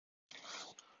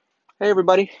Hey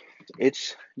everybody,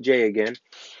 it's Jay again.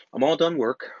 I'm all done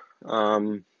work.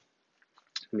 Um,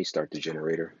 Let me start the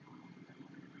generator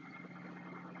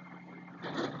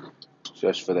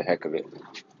just for the heck of it.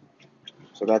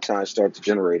 So that's how I start the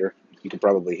generator. You can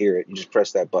probably hear it. You just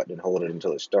press that button and hold it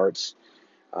until it starts.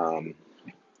 Um,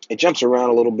 it jumps around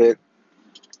a little bit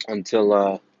until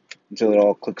it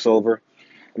all clicks over.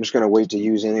 I'm just gonna wait to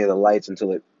use any of the lights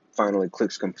until it finally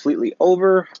clicks completely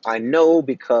over. I know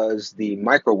because the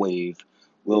microwave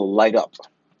will light up.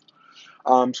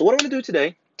 So what I'm gonna do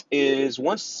today is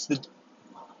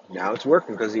now it's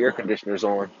working because the air conditioner's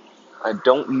on. I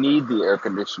don't need the air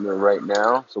conditioner right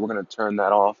now, so we're going to turn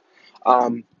that off.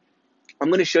 Um, I'm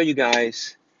going to show you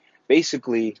guys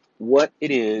basically what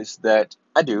it is that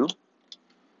I do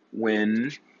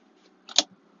when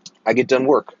I get done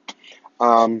work.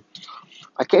 Um,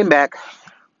 I came back,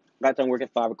 got done work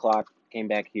at 5 o'clock, came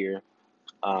back here,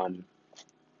 um,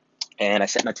 and I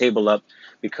set my table up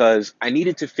because I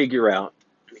needed to figure out,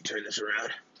 let me turn this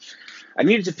around. I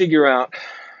needed to figure out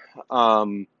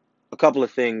a couple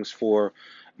of things for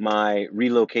my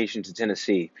relocation to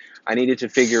Tennessee. I needed to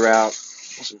figure out,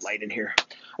 there's some light in here.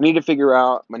 I needed to figure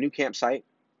out my new campsite.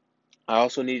 I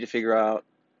also needed to figure out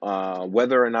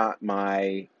whether or not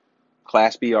my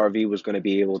Class B RV was going to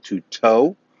be able to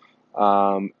tow,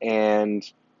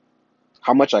 and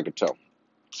how much I could tow.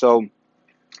 So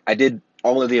I did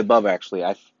all of the above actually.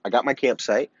 I got my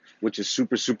campsite, which is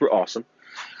super, super awesome.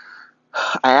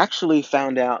 I actually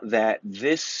found out that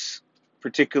this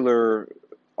particular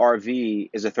RV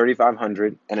is a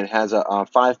 3500 and it has a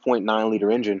 5.9 liter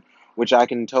engine, which I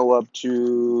can tow up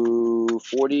to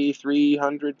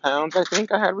 4,300 pounds, I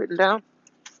think I had written down.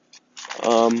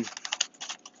 Um,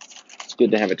 it's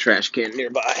good to have a trash can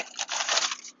nearby.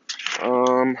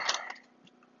 Um,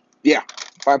 yeah,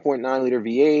 5.9 liter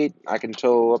V8. I can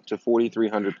tow up to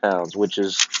 4,300 pounds, which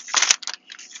is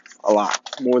a lot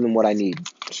more than what I need.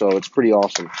 So it's pretty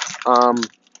awesome. Um,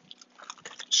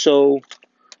 so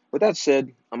with that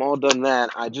said, I'm all done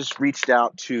that. I just reached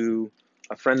out to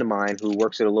a friend of mine who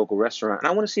works at a local restaurant, and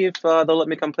I want to see if they'll let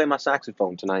me come play my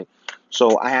saxophone tonight.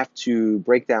 So I have to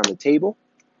break down the table.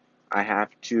 I have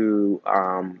to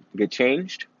get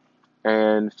changed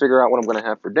and figure out what I'm going to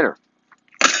have for dinner.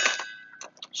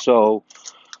 So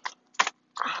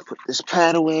I'll put this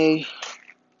pad away.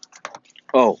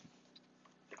 Oh,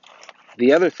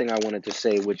 the other thing I wanted to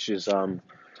say, which is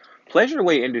Pleasure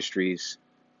Way Industries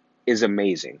is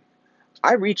amazing.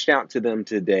 I reached out to them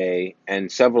today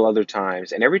and several other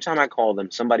times, and every time I call them,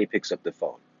 somebody picks up the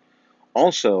phone.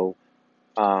 Also,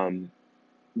 um,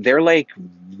 they're like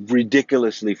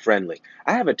ridiculously friendly.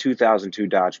 I have a 2002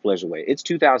 Dodge Pleasureway. It's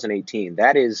 2018.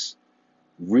 That is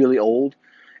really old,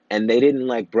 and they didn't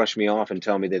like brush me off and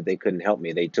tell me that they couldn't help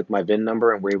me. They took my VIN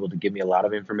number and were able to give me a lot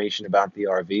of information about the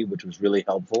RV, which was really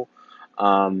helpful.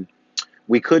 Um,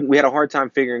 we had a hard time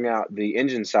figuring out the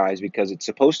engine size because it's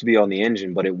supposed to be on the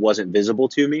engine, but it wasn't visible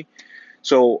to me.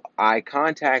 So I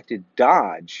contacted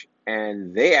Dodge,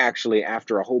 and they actually,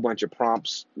 after a whole bunch of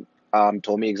prompts,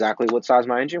 told me exactly what size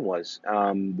my engine was,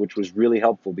 which was really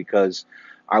helpful because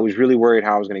I was really worried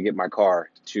how I was going to get my car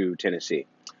to Tennessee.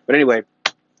 But anyway,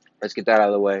 let's get that out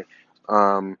of the way.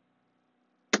 Um,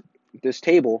 this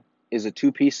table is a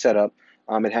two-piece setup.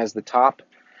 It has the top,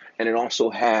 and it also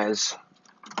has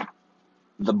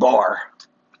the bar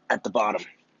at the bottom.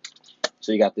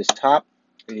 So you got this top,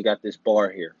 and you got this bar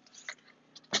here.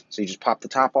 So you just pop the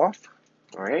top off.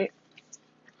 All right.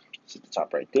 Set the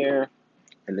top right there.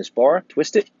 And this bar,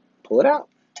 twist it, pull it out.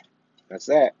 That's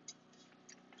that.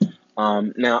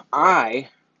 Now I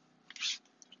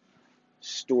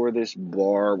store this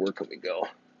bar. Where can we go?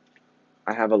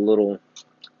 I have a little.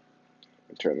 Let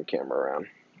me turn the camera around.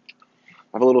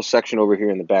 I have a little section over here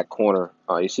in the back corner.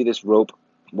 You see this rope?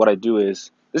 What I do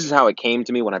is, this is how it came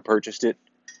to me when I purchased it.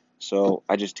 So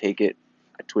I just take it,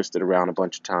 I twist it around a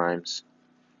bunch of times,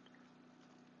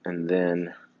 and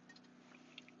then,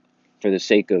 for the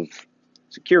sake of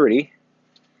security,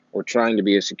 or trying to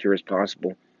be as secure as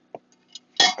possible,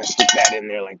 I stick that in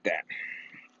there like that.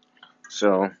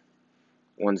 So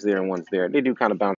one's there and one's there. They do kind of bounce